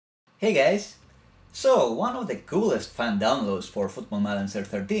Hey guys! So, one of the coolest fan downloads for Football Manager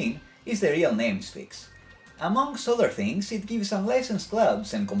 13 is the Real Names fix. Amongst other things, it gives unlicensed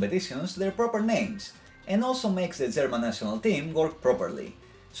clubs and competitions their proper names, and also makes the German national team work properly,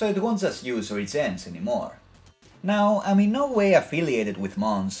 so it won't just use rich ends anymore. Now, I'm in no way affiliated with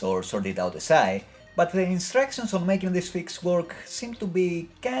Mons or SortItOutSi, but the instructions on making this fix work seem to be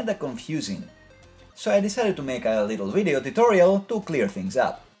kinda confusing. So I decided to make a little video tutorial to clear things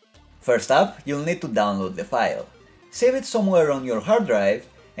up. First up, you'll need to download the file. Save it somewhere on your hard drive,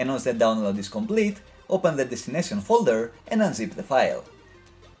 and once the download is complete, open the destination folder and unzip the file.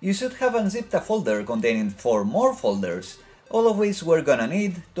 You should have unzipped a folder containing 4 more folders, all of which we're gonna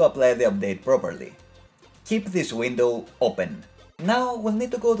need to apply the update properly. Keep this window open. Now we'll need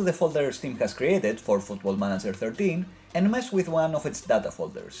to go to the folder Steam has created for Football Manager 13 and mess with one of its data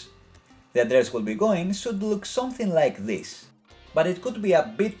folders. The address we'll be going should look something like this. But it could be a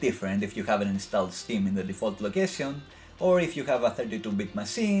bit different if you haven't installed Steam in the default location, or if you have a 32-bit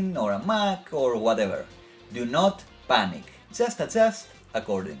machine, or a Mac, or whatever. Do not panic, just adjust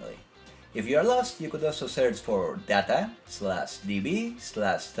accordingly. If you are lost, you could also search for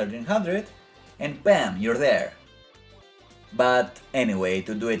data/db/1300 and bam, you're there. But anyway,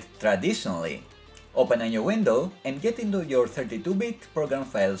 to do it traditionally, open a new window and get into your 32-bit program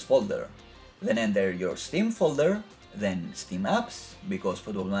files folder. Then enter your Steam folder, then Steam Apps, because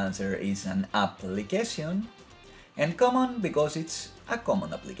Football Manager is an application, and Common because it's a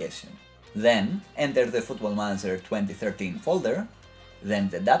common application. Then enter the Football Manager 2013 folder, then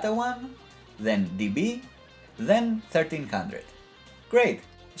the data one, then DB, then 1300. Great!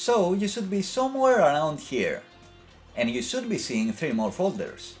 So you should be somewhere around here. And you should be seeing 3 more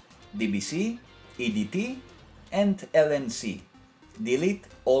folders: DBC, EDT, and LNC. Delete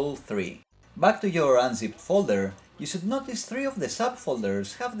all 3. Back to your unzipped folder, you should notice 3 of the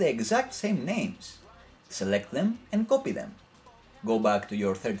subfolders have the exact same names. Select them and copy them. Go back to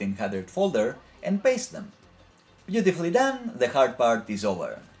your 1300 folder and paste them. Beautifully done, the hard part is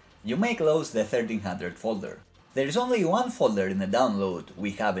over. You may close the 1300 folder. There is only one folder in the download we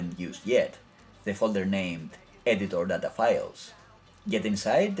haven't used yet, the folder named Editor Data Files. Get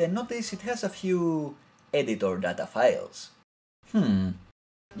inside and notice it has a few editor data files.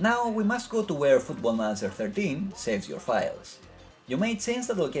 Now we must go to where Football Manager 13 saves your files. You may change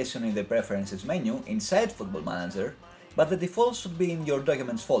the location in the Preferences menu inside Football Manager, but the default should be in your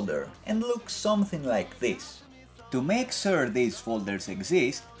Documents folder and look something like this. To make sure these folders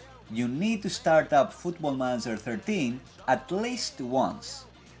exist, you need to start up Football Manager 13 at least once.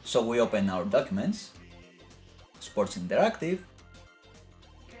 So we open our Documents, Sports Interactive,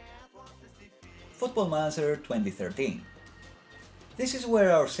 Football Manager 2013. This is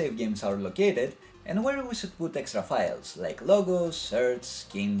where our save games are located and where we should put extra files, like logos, shirts,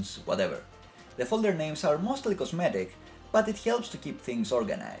 skins, whatever. The folder names are mostly cosmetic, but it helps to keep things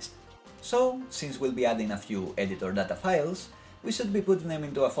organized. So, since we'll be adding a few editor data files, we should be putting them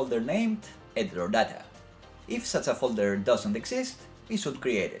into a folder named Editor Data. If such a folder doesn't exist, we should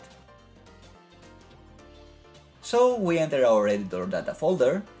create it. So we enter our Editor Data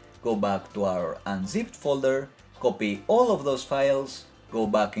folder, go back to our unzipped folder, copy all of those files, go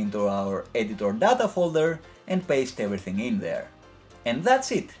back into our Editor Data folder and paste everything in there. And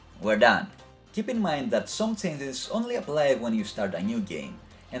that's it, we're done. Keep in mind that some changes only apply when you start a new game,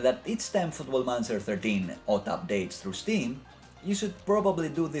 and that each time Football Manager 13 auto-updates through Steam, you should probably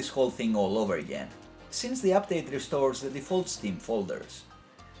do this whole thing all over again, since the update restores the default Steam folders.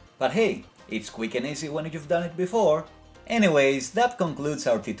 But hey, it's quick and easy when you've done it before. Anyways, that concludes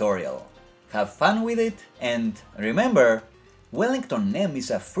our tutorial. Have fun with it, and remember, Wellington Nem is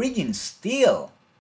a friggin' steal!